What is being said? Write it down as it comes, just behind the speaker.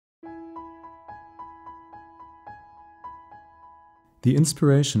The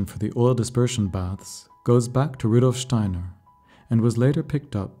inspiration for the oil dispersion baths goes back to Rudolf Steiner and was later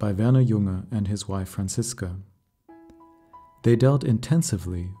picked up by Werner Junge and his wife Franziska. They dealt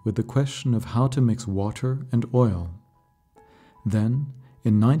intensively with the question of how to mix water and oil. Then,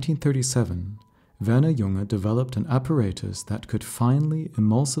 in 1937, Werner Junge developed an apparatus that could finely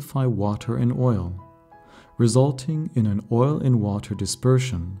emulsify water in oil, resulting in an oil-in-water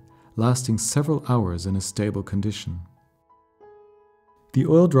dispersion lasting several hours in a stable condition. The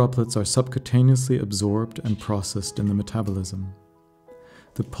oil droplets are subcutaneously absorbed and processed in the metabolism.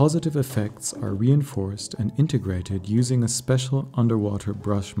 The positive effects are reinforced and integrated using a special underwater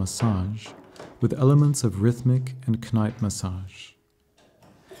brush massage with elements of rhythmic and Kneipp massage.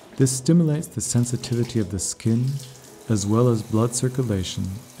 This stimulates the sensitivity of the skin as well as blood circulation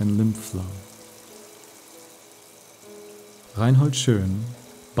and lymph flow. Reinhold Schön,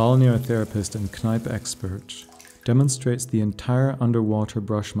 balneotherapist and Kneipp expert, demonstrates the entire underwater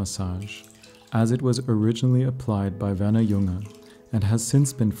brush massage as it was originally applied by Werner Junge and has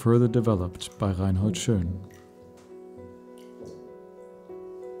since been further developed by Reinhold Schön.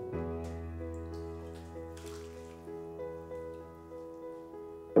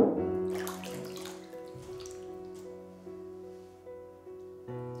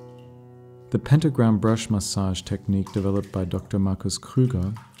 The pentagram brush massage technique developed by Dr. Markus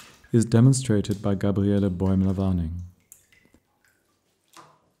Krüger is demonstrated by Gabriele Bäumler-Warning.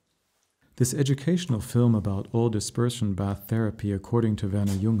 This educational film about oil dispersion bath therapy according to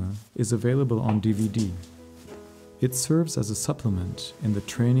Werner Junge is available on DVD. It serves as a supplement in the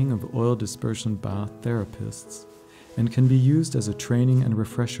training of oil dispersion bath therapists and can be used as a training and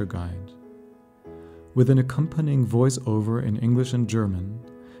refresher guide. With an accompanying voice-over in English and German,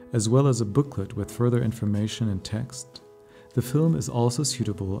 as well as a booklet with further information and text, the film is also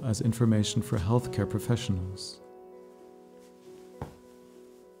suitable as information for healthcare professionals.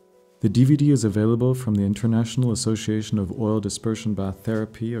 The DVD is available from the International Association of Oil Dispersion Bath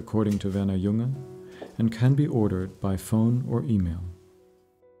Therapy according to Werner Junge and can be ordered by phone or email.